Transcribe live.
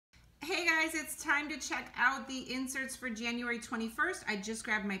Okay guys, it's time to check out the inserts for January 21st. I just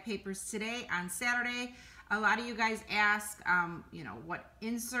grabbed my papers today on Saturday. A lot of you guys ask, what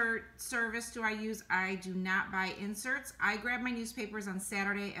insert service do I use? I do not buy inserts. I grab my newspapers on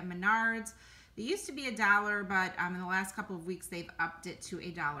Saturday at Menards. They used to be $1, but in the last couple of weeks they've upped it to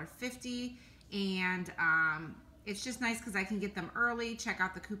 $1.50. And it's just nice because I can get them early, check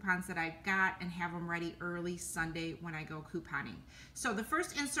out the coupons that I've got, and have them ready early Sunday when I go couponing. So the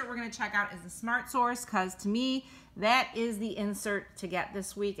first insert we're going to check out is the Smart Source, because to me, that is the insert to get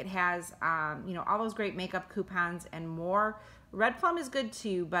this week. It has, all those great makeup coupons and more. Red Plum is good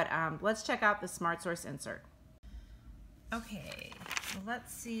too, but let's check out the Smart Source insert. Okay, so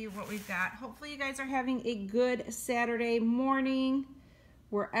let's see what we've got. Hopefully you guys are having a good Saturday morning,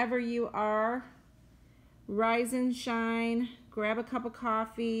 wherever you are. Rise and shine, grab a cup of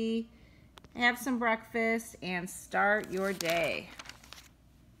coffee, have some breakfast, and start your day.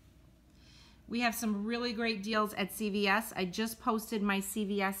 We have some really great deals at CVS. I just posted my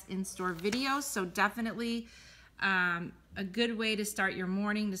CVS in-store videos, so definitely a good way to start your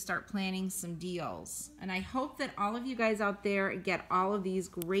morning, to start planning some deals. And I hope that all of you guys out there get all of these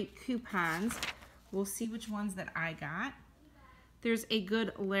great coupons. We'll see which ones that I got. There's a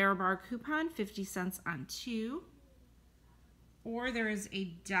good Larabar coupon, 50 cents on 2. Or there is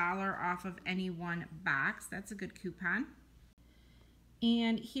 $1 off of any one box. That's a good coupon.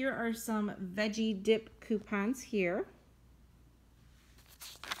 And here are some veggie dip coupons here.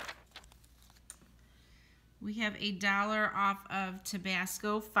 We have $1 off of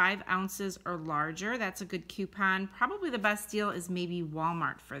Tabasco, 5 ounces or larger. That's a good coupon. Probably the best deal is maybe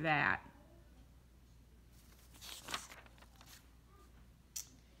Walmart for that.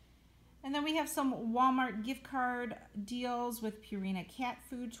 And then we have some Walmart gift card deals with Purina cat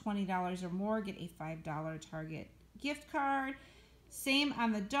food, $20 or more, get a $5 Target gift card. Same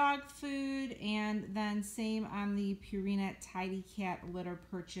on the dog food, and then same on the Purina Tidy Cat litter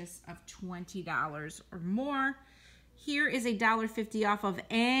purchase of $20 or more. Here is $1.50 off of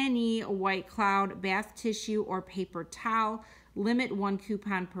any White Cloud bath tissue or paper towel. Limit 1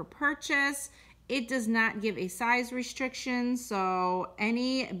 coupon per purchase. It does not give a size restriction, so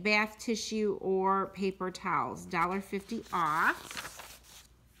any bath tissue or paper towels, $1.50 off.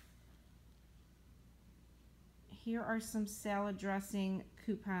 Here are some salad dressing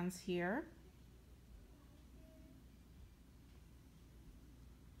coupons here.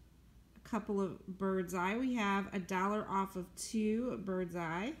 A couple of Bird's Eye. We have $1 off of 2 Bird's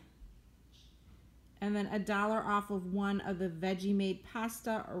Eye. And then $1 off of 1 of the Veggie Made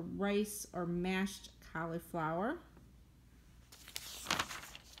pasta or rice or mashed cauliflower.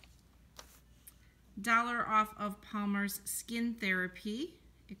 $1 off of Palmer's Skin Therapy,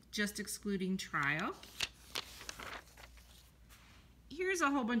 just excluding trial. Here's a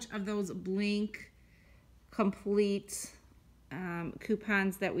whole bunch of those Blink Complete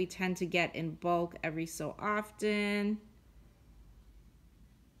coupons that we tend to get in bulk every so often.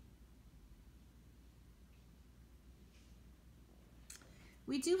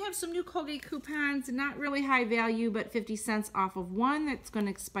 We do have some new Colgate coupons, not really high value, but 50 cents off of 1 that's going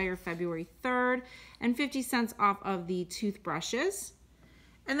to expire February 3rd, and 50 cents off of the toothbrushes.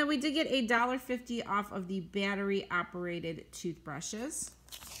 And then we did get $1.50 off of the battery-operated toothbrushes.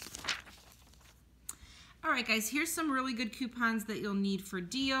 All right, guys, here's some really good coupons that you'll need for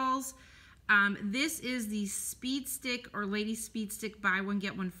deals. This is the Speed Stick or Lady Speed Stick buy one,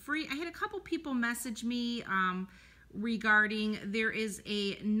 get one free. I had a couple people message me regarding there is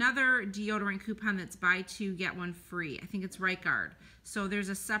another deodorant coupon that's buy 2 get 1 free. I think it's Right Guard. So there's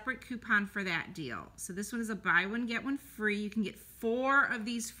a separate coupon for that deal. So this one is a buy 1 get 1 free. You can get 4 of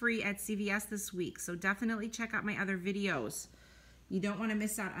these free at CVS this week. So definitely check out my other videos. You don't want to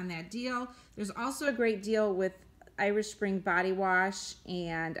miss out on that deal. There's also a great deal with Irish Spring body wash,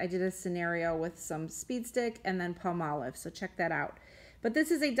 and I did a scenario with some Speed Stick and then Palmolive. So check that out. But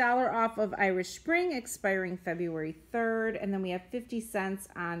this is $1 off of Irish Spring, expiring February 3rd. And then we have 50 cents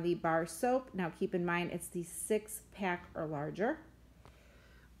on the bar soap. Now keep in mind, it's the 6-pack or larger.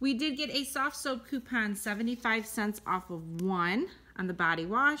 We did get a soft soap coupon, 75 cents off of 1 on the body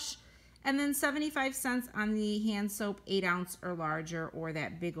wash. And then 75 cents on the hand soap, 8 ounce or larger, or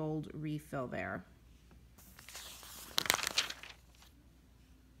that big old refill there.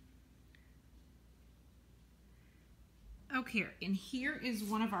 Okay, and here is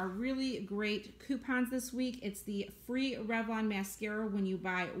one of our really great coupons this week. It's the free Revlon mascara when you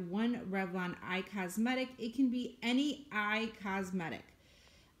buy 1 Revlon eye cosmetic. It can be any eye cosmetic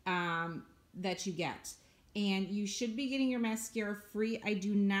that you get. And you should be getting your mascara free. I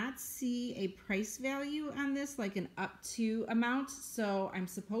do not see a price value on this, like an up to amount. So I'm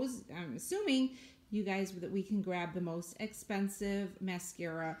assuming you guys that we can grab the most expensive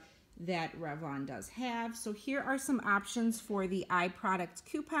mascara that Revlon does have. So here are some options for the eye product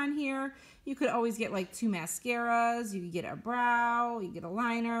coupon here. You could always get like 2 mascaras. You could get a brow, you get a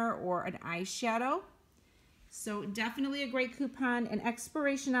liner, or an eyeshadow. So definitely a great coupon, and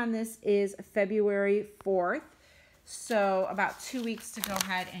expiration on this is February 4th. So about 2 weeks to go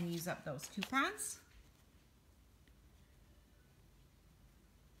ahead and use up those coupons.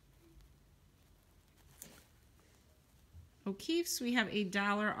 O'Keeffe's, we have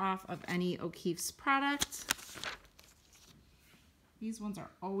 $1 off of any O'Keeffe's product. These ones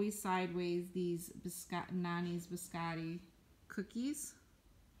are always sideways, these Nani's biscotti cookies.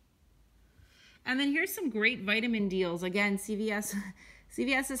 And then here's some great vitamin deals. Again, CVS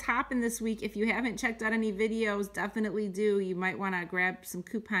is hopping this week. If you haven't checked out any videos, definitely do. You might want to grab some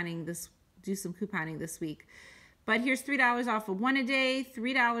couponing do some couponing this week. But here's $3 off of 1 a day,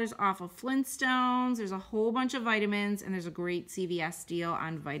 $3 off of Flintstones. There's a whole bunch of vitamins, and there's a great CVS deal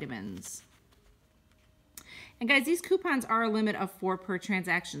on vitamins. And guys, these coupons are a limit of 4 per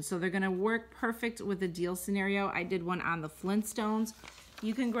transaction, so they're going to work perfect with the deal scenario. I did one on the Flintstones.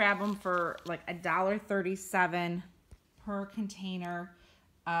 You can grab them for like $1.37 per container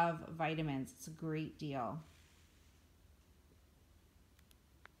of vitamins. It's a great deal.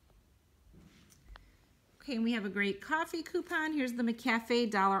 Okay, and we have a great coffee coupon. Here's the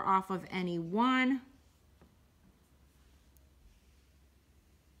McCafe, $1 off of any one.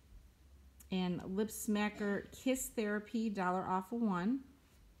 And Lip Smacker Kiss Therapy, $1 off of one.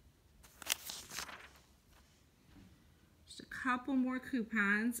 Just a couple more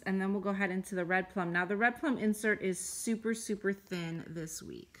coupons, and then we'll go ahead into the Red Plum. Now, the Red Plum insert is super, super thin this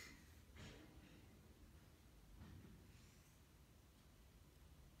week.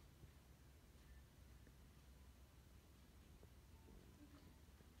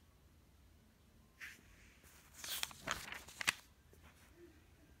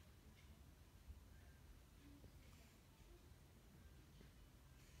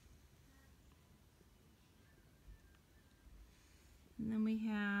 And then we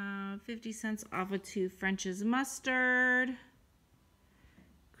have 50 cents off of 2 French's mustard,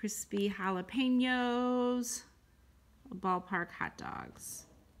 crispy jalapenos, ballpark hot dogs.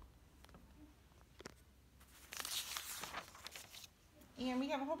 And we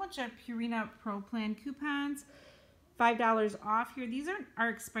have a whole bunch of Purina Pro Plan coupons, $5 off here. These are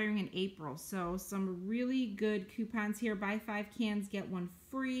expiring in April, so some really good coupons here. Buy 5 cans, get 1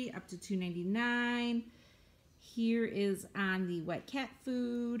 free, up to $2.99. Here is on the wet cat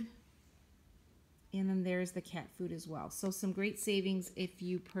food, and then there's the cat food as well. So some great savings if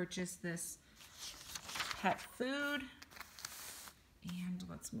you purchase this pet food. And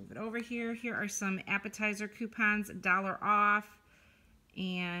let's move it over here. Here are some appetizer coupons, $1 off,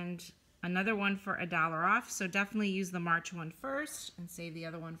 and another one for $1 off. So definitely use the March one first and save the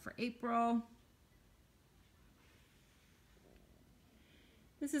other one for April.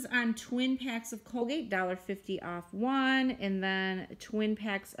 This is on twin packs of Colgate, $1.50 off one, and then twin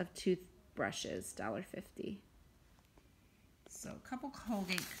packs of toothbrushes, $1.50. So a couple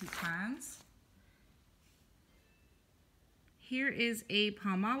Colgate coupons. Here is a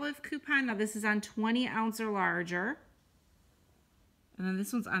Palmolive coupon. Now this is on 20 ounce or larger. And then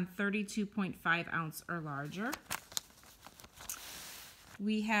this one's on 32.5 ounce or larger.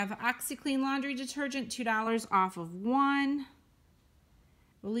 We have OxiClean laundry detergent, $2 off of one.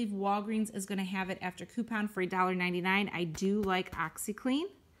 I believe Walgreens is going to have it after coupon for $1.99. I do like OxiClean.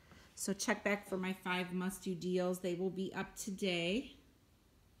 So check back for my 5 must-do deals. They will be up today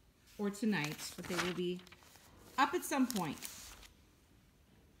or tonight, but they will be up at some point.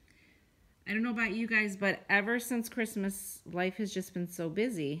 I don't know about you guys, but ever since Christmas, life has just been so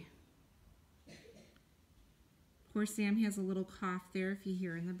busy. Poor Sam has a little cough there if you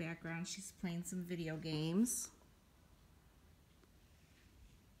hear in the background. She's playing some video games.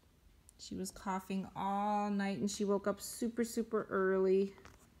 She was coughing all night and she woke up super, super early.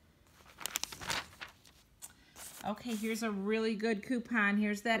 Okay, here's a really good coupon.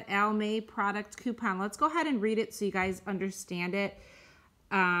 Here's that Almay product coupon. Let's go ahead and read it so you guys understand it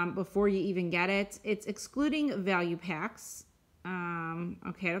before you even get it. It's excluding value packs.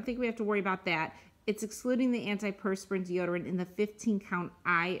 Okay, I don't think we have to worry about that. It's excluding the antiperspirant deodorant in the 15-count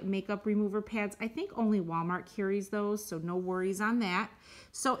eye makeup remover pads. I think only Walmart carries those, so no worries on that.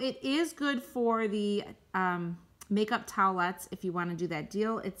 So it is good for the makeup towelettes if you want to do that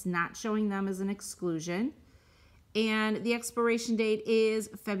deal. It's not showing them as an exclusion. And the expiration date is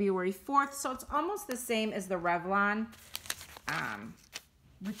February 4th. So it's almost the same as the Revlon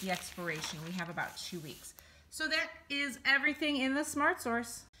with the expiration. We have about 2 weeks. So that is everything in the Smart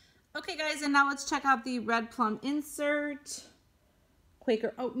Source. Okay guys, and now let's check out the Red Plum insert.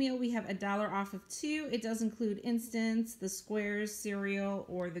 Quaker oatmeal, we have $1 off of 2. It does include Instance, the squares, cereal,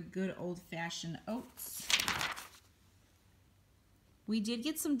 or the good old-fashioned oats. We did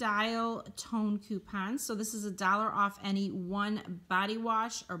get some Dial Tone coupons. So this is $1 off any 1 body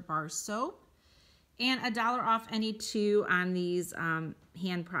wash or bar soap. And $1 off any 2 on these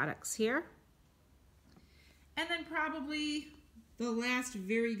hand products here. And then probably the last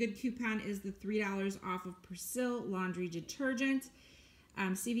very good coupon is the $3 off of Persil laundry detergent.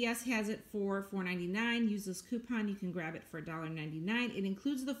 CVS has it for $4.99. Use this coupon. You can grab it for $1.99. It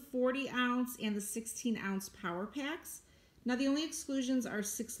includes the 40-ounce and the 16-ounce power packs. Now, the only exclusions are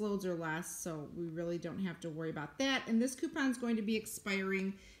 6 loads or less, so we really don't have to worry about that. And this coupon is going to be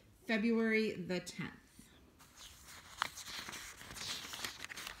expiring February the 10th.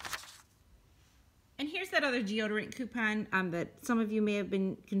 And here's that other deodorant coupon that some of you may have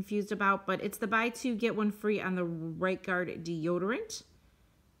been confused about, but it's the buy 2, get 1 free on the Right Guard deodorant.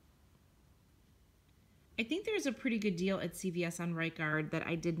 I think there's a pretty good deal at CVS on Right Guard that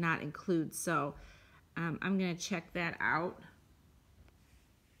I did not include, so I'm going to check that out.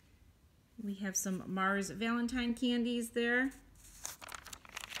 We have some Mars Valentine candies there.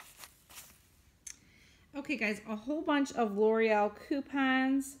 Okay guys, a whole bunch of L'Oreal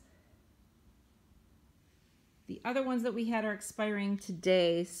coupons. The other ones that we had are expiring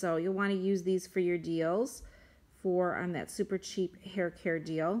today, so you'll want to use these for your deals for that super cheap hair care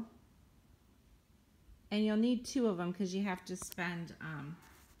deal. And you'll need 2 of them because you have to spend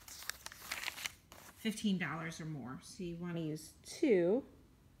 $15 or more. So you want to use 2.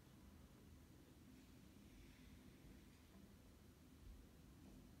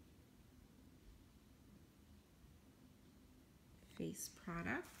 Face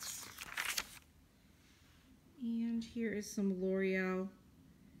products. And here is some L'Oreal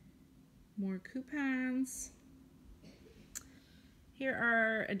more coupons. Here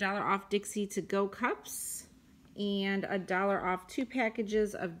are $1 off Dixie to-go cups and $1 off 2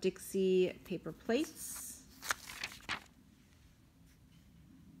 packages of Dixie paper plates.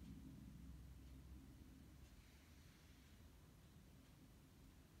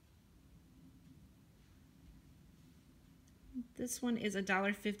 This one is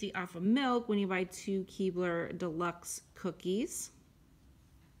 $1.50 off of milk when you buy 2 Keebler Deluxe cookies.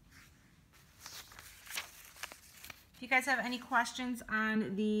 If you guys have any questions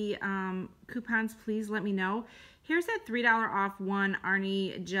on the coupons, please let me know. Here's that $3 off 1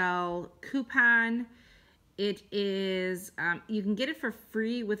 Arnie Gel coupon. It is, you can get it for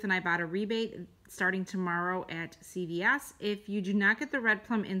free with an Ibotta rebate starting tomorrow at CVS. If you do not get the Red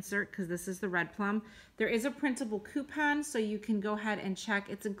Plum insert, because this is the Red Plum, there is a printable coupon, so you can go ahead and check.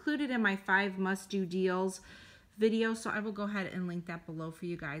 It's included in my 5 must-do deals video, so I will go ahead and link that below for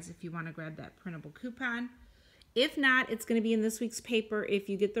you guys if you want to grab that printable coupon. If not, it's going to be in this week's paper if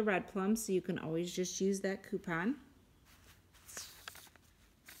you get the Red Plum, so you can always just use that coupon.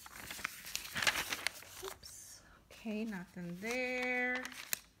 Oops. Okay, nothing there.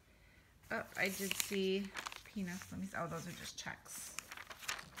 Oh, I did see peanuts. Let me see. Oh, those are just checks.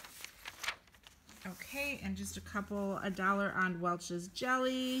 Okay, and just a couple, $1 on Welch's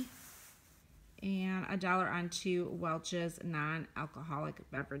jelly and $1 on 2 Welch's non-alcoholic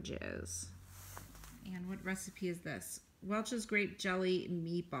beverages. And what recipe is this? Welch's grape jelly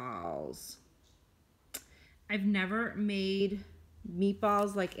meatballs. I've never made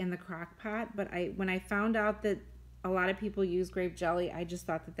meatballs like in the crock pot, but when I found out that a lot of people use grape jelly, I just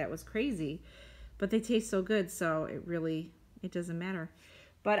thought that that was crazy. But they taste so good, so it doesn't matter.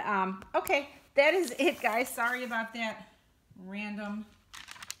 But okay, that is it, guys. Sorry about that randomness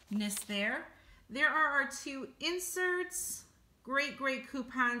there. There are our 2 inserts. Great, great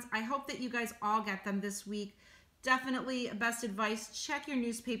coupons. I hope that you guys all get them this week. Definitely, best advice, check your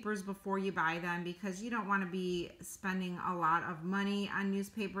newspapers before you buy them because you don't want to be spending a lot of money on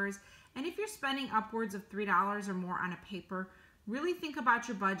newspapers. And if you're spending upwards of $3 or more on a paper, really think about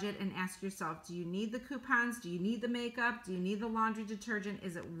your budget and ask yourself, do you need the coupons? Do you need the makeup? Do you need the laundry detergent?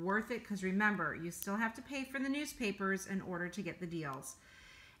 Is it worth it? Because remember, you still have to pay for the newspapers in order to get the deals.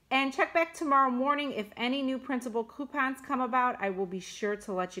 And check back tomorrow morning. If any new printable coupons come about, I will be sure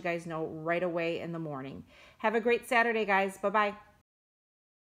to let you guys know right away in the morning. Have a great Saturday, guys. Bye-bye.